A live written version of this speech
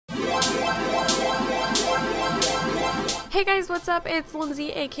Hey guys, what's up? It's Lindsay,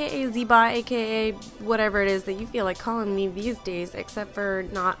 aka EZMProjects, aka whatever it is that you feel like calling me these days, except for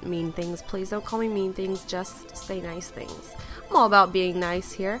not mean things. Please don't call me mean things, just say nice things. I'm all about being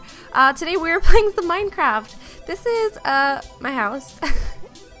nice here. Today we are playing some Minecraft. This is my house.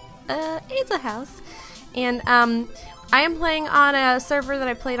 It's a house. And I am playing on a server that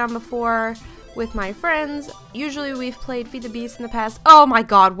I played on before with my friends. Usually we've played Feed the Beast in the past. Oh my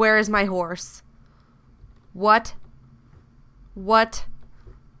god, where is my horse? What? What?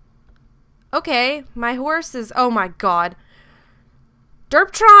 Okay, my horse is... Oh my god.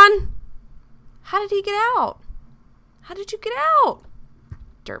 Derptron! How did he get out? How did you get out?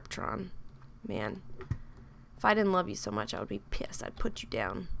 Derptron. Man. If I didn't love you so much, I would be pissed. I'd put you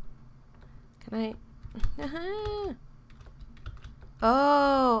down. Can I...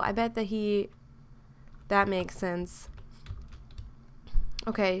 Oh, I bet that he... That makes sense.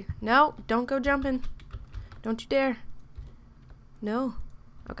 Okay. No, don't go jumping. Don't you dare. No?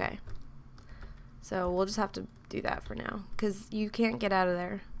 Okay. So we'll just have to do that for now. Because you can't get out of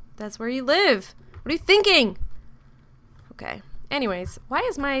there. That's where you live. What are you thinking? Okay. Anyways, why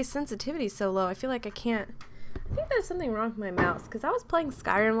is my sensitivity so low? I feel like I can't... I think there's something wrong with my mouse. Because I was playing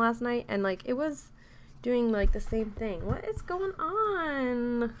Skyrim last night and like it was doing like the same thing. What is going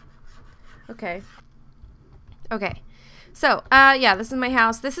on? Okay. Okay. So, yeah, this is my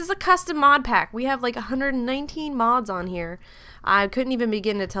house. This is a custom mod pack. We have like 119 mods on here. I couldn't even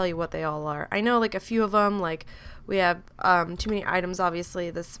begin to tell you what they all are. I know like a few of them, like we have too many items, obviously,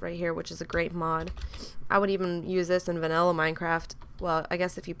 this right here, which is a great mod. I would even use this in vanilla Minecraft. Well, I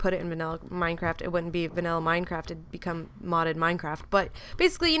guess if you put it in vanilla Minecraft, it wouldn't be vanilla Minecraft, it'd become modded Minecraft. But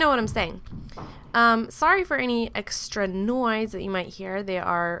basically, you know what I'm saying. Sorry for any extra noise that you might hear. They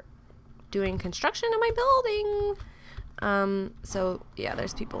are doing construction in my building. So yeah,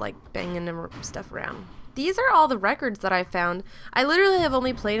 there's people like banging and stuff around. These are all the records that I found. I literally have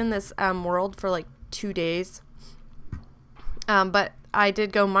only played in this world for like 2 days. But I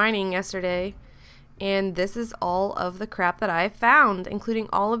did go mining yesterday, and this is all of the crap that I found, including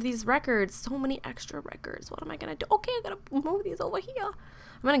all of these records. So many extra records. What am I gonna do? Okay, I gotta move these over here.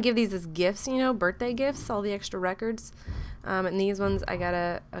 I'm gonna give these as gifts, you know, birthday gifts, all the extra records. And these ones I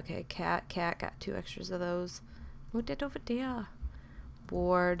gotta, okay, cat, got 2 extras of those. What did over there?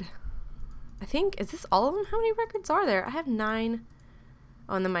 Board. I think, is this all of them? How many records are there? I have 9.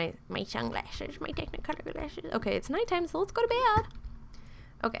 Oh, and then my sunglasses, my Technicolor glasses. Okay, it's nighttime, so let's go to bed.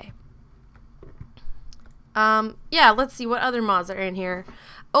 Okay. Yeah, let's see what other mods are in here.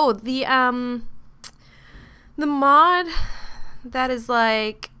 Oh, the mod that is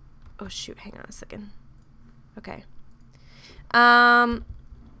like, oh shoot, hang on a second. Okay.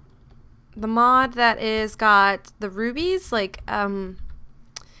 The mod that is got the rubies, like, and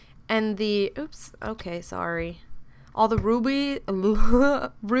the, oops, okay, sorry. All the rubies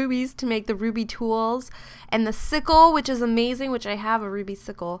to make the ruby tools, and the sickle, which is amazing, which I have a ruby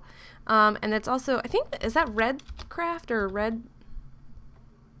sickle. And it's also, I think, is that Redcraft or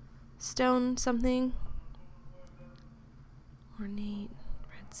Redstone something? Ornate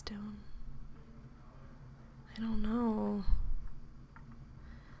redstone. I don't know.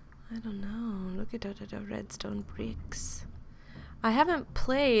 Look at the redstone bricks. I haven't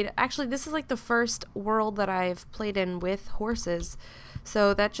played, actually this is like the first world that I've played in with horses,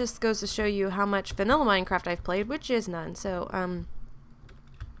 so that just goes to show you how much vanilla Minecraft I've played, which is none. So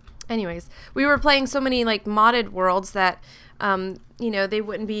anyways, we were playing so many like modded worlds that you know, they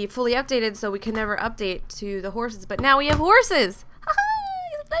wouldn't be fully updated, so we could never update to the horses, but now we have horses.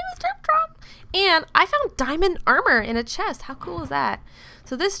 His name is Derptron. And I found diamond armor in a chest. How cool is that?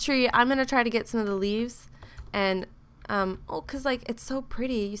 So this tree, I'm gonna try to get some of the leaves, and oh, cause like it's so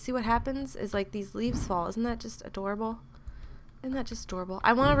pretty. You see what happens is like these leaves fall. Isn't that just adorable? Isn't that just adorable?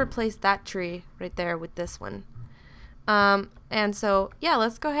 I want to replace that tree right there with this one. And so yeah,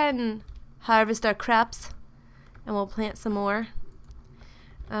 let's go ahead and harvest our crops, and we'll plant some more.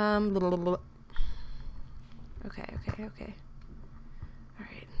 Okay.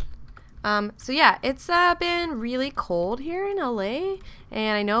 So yeah, it's been really cold here in LA,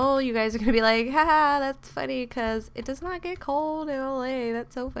 and I know you guys are gonna be like, haha, that's funny, because it does not get cold in LA.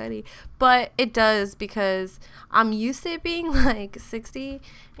 That's so funny. But it does, because I'm used to it being like 60,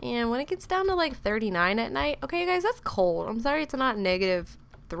 and when it gets down to like 39 at night, okay you guys, that's cold. I'm sorry it's not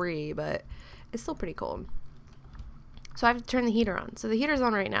 -3, but it's still pretty cold. So I have to turn the heater on. So the heater's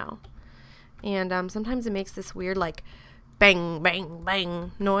on right now, and sometimes it makes this weird like bang, bang,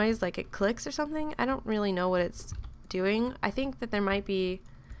 bang noise, like it clicks or something. I don't really know what it's doing. I think that there might be,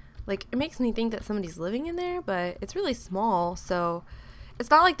 like, it makes me think that somebody's living in there, but it's really small, so it's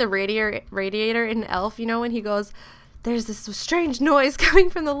not like the radiator in Elf, you know, when he goes, there's this strange noise coming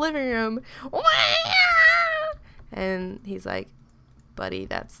from the living room. And he's like, buddy,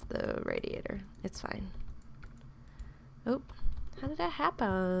 that's the radiator. It's fine. Oh, how did that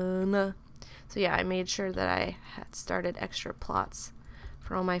happen? So yeah, I made sure that I had started extra plots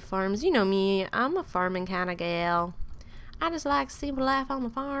for all my farms. You know me, I'm a farming kind of gal. I just like simple life on the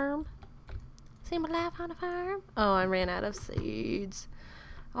farm. Simple life on the farm. Oh, I ran out of seeds.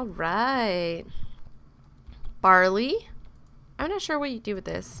 All right. Barley. I'm not sure what you do with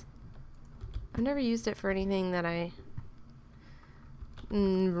this. I've never used it for anything that I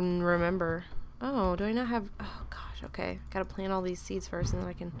remember. Oh, do I not have... Oh, gosh, okay. Gotta plant all these seeds first and then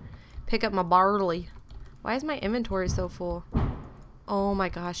I can pick up my barley. Why is my inventory so full? Oh my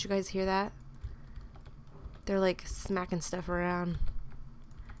gosh, you guys hear that? They're like smacking stuff around.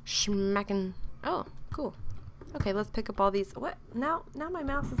 Smacking. Oh, cool. Okay, let's pick up all these. What? Now my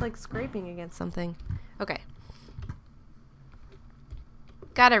mouse is like scraping against something. Okay.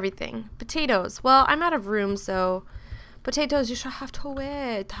 Got everything. Potatoes. Well, I'm out of room, so potatoes, you should have to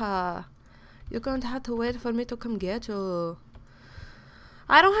wait. You're going to have to wait for me to come get you.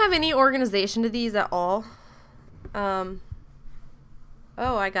 I don't have any organization to these at all. Oh,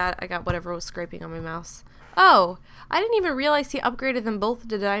 I got whatever was scraping on my mouse. Oh, I didn't even realize he upgraded them both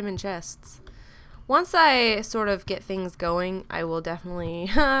to diamond chests. Once I sort of get things going, I will definitely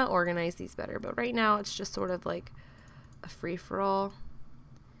organize these better. But right now, it's just sort of like a free-for-all.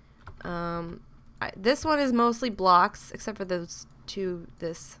 This one is mostly blocks, except for those two,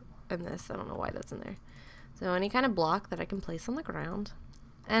 this and this. I don't know why that's in there. So any kind of block that I can place on the ground.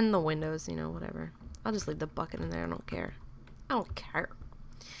 And the windows, you know, whatever. I'll just leave the bucket in there. I don't care. I don't care.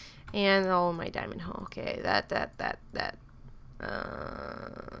 And oh, my diamond hole. Okay,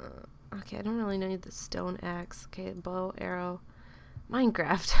 okay, I don't really need the stone axe. Okay, bow, arrow.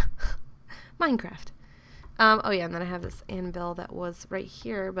 Minecraft. Minecraft. Oh yeah, and then I have this anvil that was right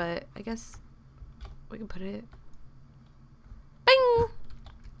here, but I guess we can put it... Bing!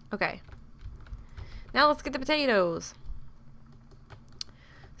 Okay. Now let's get the potatoes.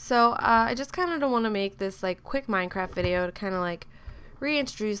 So, I just kind of want to make this, like, quick Minecraft video to kind of, like,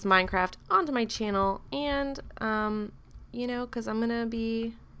 reintroduce Minecraft onto my channel, and, you know, because I'm going to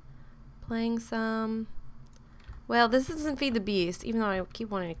be playing some... Well, this isn't Feed the Beast, even though I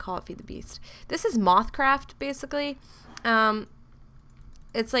keep wanting to call it Feed the Beast. This is Mothcraft, basically.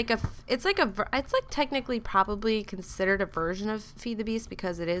 It's like technically probably considered a version of Feed the Beast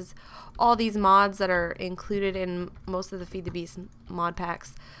because it is all these mods that are included in most of the Feed the Beast mod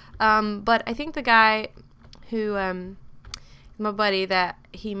packs. But I think the guy who, my buddy, that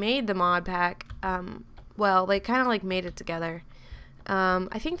he made the mod pack, well, they kind of like made it together.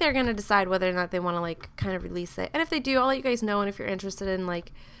 I think they're going to decide whether or not they want to like kind of release it. And if they do, I'll let you guys know. And if you're interested in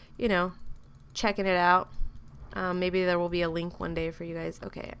like, you know, checking it out, maybe there will be a link one day for you guys.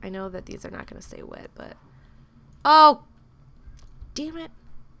 Okay, I know that these are not going to stay wet, but... Oh! Damn it.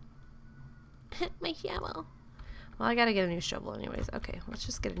 My shovel. Well, I got to get a new shovel anyways. Okay, let's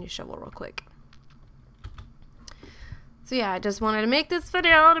just get a new shovel real quick. So yeah, I just wanted to make this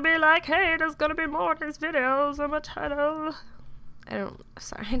video to be like, hey, there's going to be more of these videos on my channel.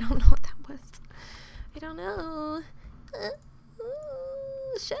 Sorry, I don't know what that was. I don't know.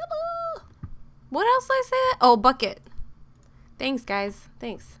 Shovel. What else did I say? Oh, bucket. Thanks, guys.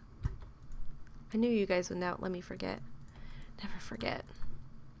 Thanks. I knew you guys would not let me forget. Never forget.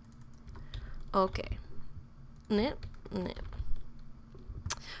 Okay. Nip.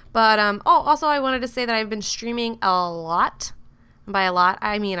 But, oh, also I wanted to say that I've been streaming a lot. And by a lot,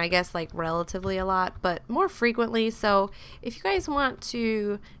 I mean, I guess, like, relatively a lot, but more frequently. So, if you guys want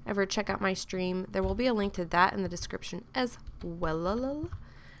to ever check out my stream, there will be a link to that in the description as well.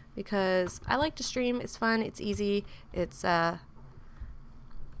 Because I like to stream. It's fun. It's easy. It's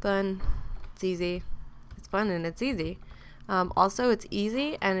fun. It's easy. It's fun and it's easy. Also, it's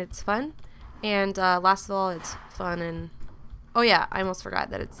easy and it's fun. And last of all, it's fun and... Oh, yeah. I almost forgot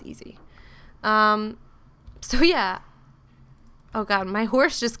that it's easy. So, yeah. Oh, God. My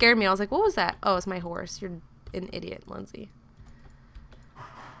horse just scared me. I was like, what was that? Oh, it's my horse. You're an idiot, Lindsay.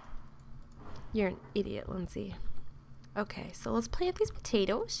 You're an idiot, Lindsay. Okay, so let's plant these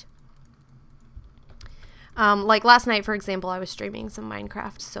potatoes. Like last night, for example, I was streaming some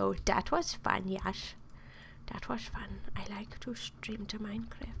Minecraft, so that was fun, yes. That was fun. I like to stream to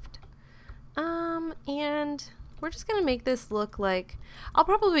Minecraft. And we're just gonna make this look like... I'll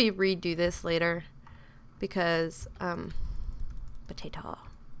probably redo this later because, potato.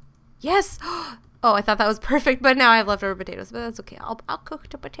 Yes! Oh, I thought that was perfect, but now I have leftover potatoes, but that's okay. I'll cook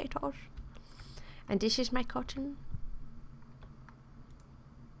the potatoes. And this is my cotton.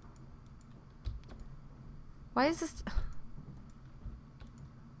 Why is this?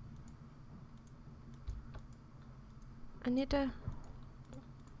 I need to...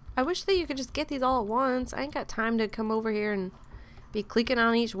 I wish that you could just get these all at once. I ain't got time to come over here and be clicking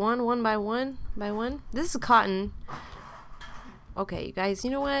on each one by one. This is cotton. Okay, you guys,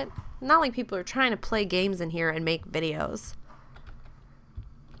 you know what? Not like people are trying to play games in here and make videos.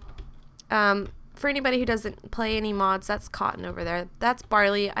 For anybody who doesn't play any mods, that's cotton over there. That's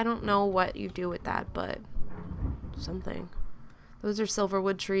barley. I don't know what you do with that, but something. Those are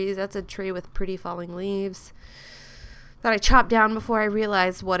silverwood trees. That's a tree with pretty falling leaves that I chopped down before I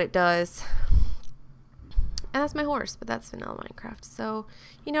realized what it does. And that's my horse, but that's vanilla Minecraft. So,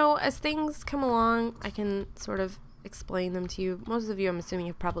 you know, as things come along, I can sort of explain them to you. Most of you, I'm assuming,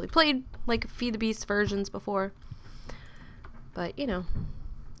 have probably played, like, Feed the Beast versions before. But, you know.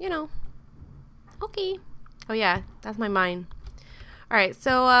 Okay. Oh, yeah, that's my mine. Alright,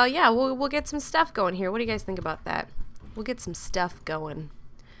 so, yeah, we'll get some stuff going here. What do you guys think about that? We'll get some stuff going.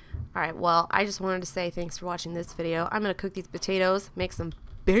 Alright, well, I just wanted to say thanks for watching this video. I'm going to cook these potatoes, make some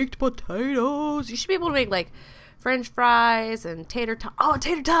baked potatoes. You should be able to make, like, French fries and tater tots. Oh,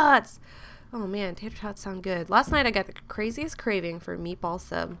 tater tots! Oh, man, tater tots sound good. Last night I got the craziest craving for a meatball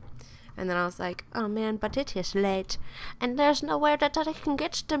sub. And then I was like, oh, man, but it is late. And there's nowhere that I can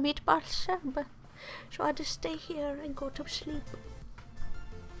get the meatball sub. So I just stay here and go to sleep.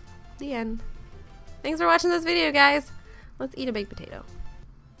 The end. Thanks for watching this video, guys. Let's eat a baked potato.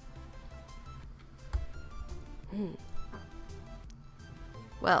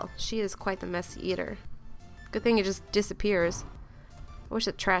 Well, she is quite the messy eater. Good thing it just disappears. I wish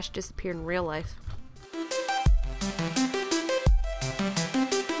the trash disappeared in real life.